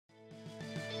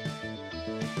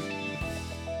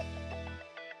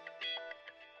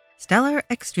Stellar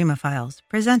Extremophiles,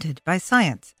 presented by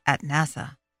Science at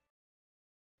NASA.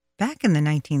 Back in the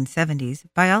 1970s,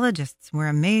 biologists were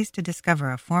amazed to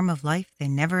discover a form of life they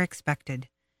never expected.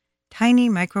 Tiny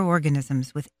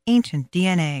microorganisms with ancient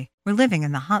DNA were living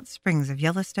in the hot springs of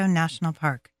Yellowstone National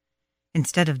Park.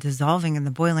 Instead of dissolving in the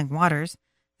boiling waters,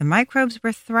 the microbes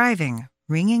were thriving,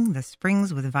 ringing the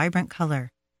springs with vibrant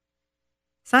color.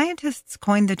 Scientists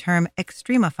coined the term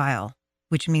extremophile,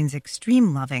 which means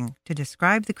extreme loving, to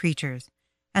describe the creatures,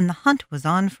 and the hunt was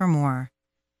on for more.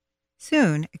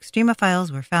 Soon, extremophiles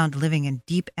were found living in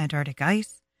deep Antarctic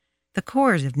ice, the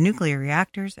cores of nuclear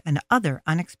reactors, and other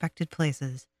unexpected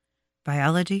places.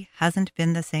 Biology hasn't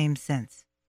been the same since.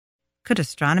 Could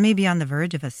astronomy be on the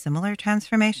verge of a similar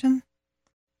transformation?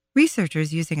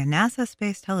 Researchers using a NASA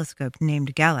space telescope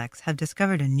named GALEX have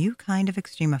discovered a new kind of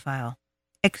extremophile,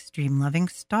 extreme-loving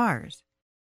stars.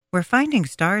 We're finding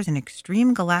stars in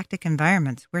extreme galactic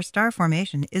environments where star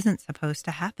formation isn't supposed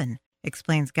to happen,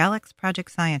 explains GALEX project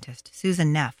scientist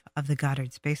Susan Neff of the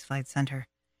Goddard Space Flight Center.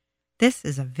 This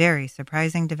is a very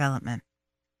surprising development.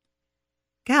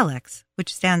 GALEX,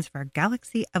 which stands for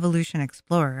Galaxy Evolution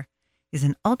Explorer, is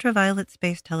an ultraviolet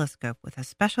space telescope with a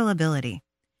special ability.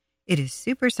 It is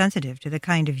super sensitive to the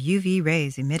kind of UV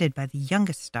rays emitted by the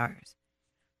youngest stars.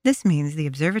 This means the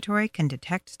observatory can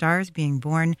detect stars being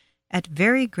born at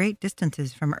very great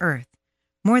distances from Earth,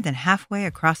 more than halfway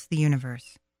across the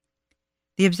universe.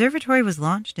 The observatory was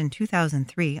launched in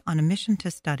 2003 on a mission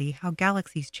to study how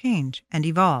galaxies change and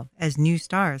evolve as new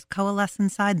stars coalesce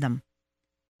inside them.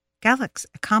 GALEX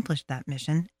accomplished that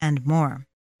mission and more.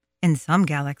 In some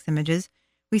GALEX images,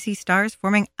 we see stars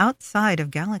forming outside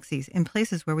of galaxies in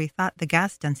places where we thought the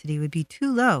gas density would be too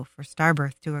low for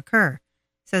starbirth to occur,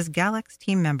 says GALEX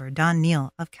team member Don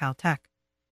Neal of Caltech.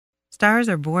 Stars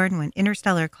are born when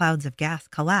interstellar clouds of gas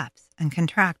collapse and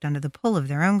contract under the pull of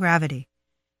their own gravity.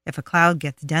 If a cloud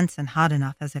gets dense and hot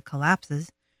enough as it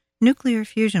collapses, nuclear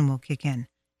fusion will kick in,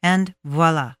 and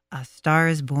voila, a star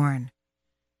is born.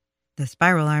 The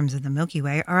spiral arms of the Milky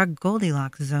Way are a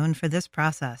Goldilocks zone for this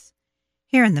process.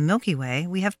 Here in the Milky Way,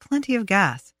 we have plenty of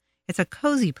gas. It's a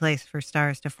cozy place for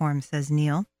stars to form, says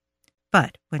Neal.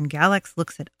 But when GALEX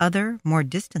looks at other, more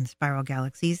distant spiral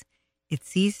galaxies, it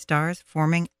sees stars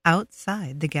forming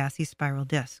outside the gassy spiral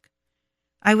disk.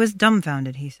 I was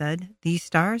dumbfounded, he said. These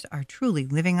stars are truly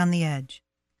living on the edge.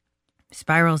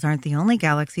 Spirals aren't the only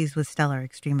galaxies with stellar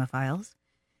extremophiles.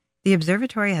 The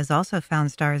observatory has also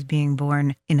found stars being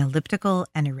born in elliptical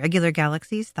and irregular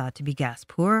galaxies thought to be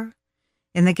gas-poor,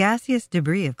 in the gaseous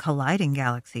debris of colliding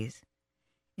galaxies,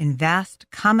 in vast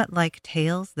comet-like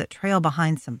tails that trail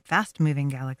behind some fast-moving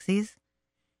galaxies,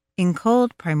 in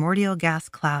cold primordial gas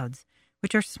clouds,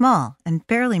 which are small and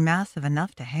barely massive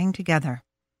enough to hang together.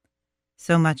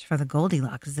 So much for the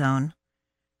Goldilocks zone.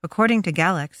 According to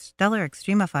GALEX, stellar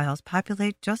extremophiles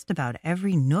populate just about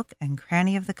every nook and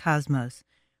cranny of the cosmos,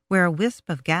 where a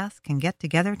wisp of gas can get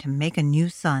together to make a new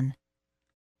sun.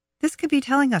 This could be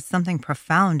telling us something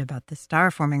profound about the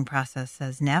star-forming process,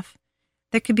 says Neff.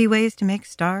 There could be ways to make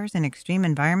stars in extreme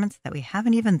environments that we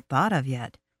haven't even thought of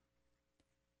yet.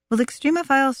 Will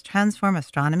extremophiles transform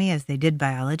astronomy as they did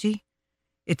biology?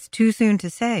 It's too soon to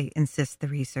say, insist the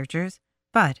researchers,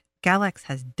 but GALEX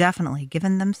has definitely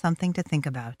given them something to think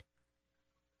about.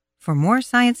 For more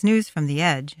science news from the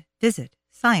Edge, visit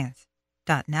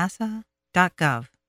science.nasa.gov.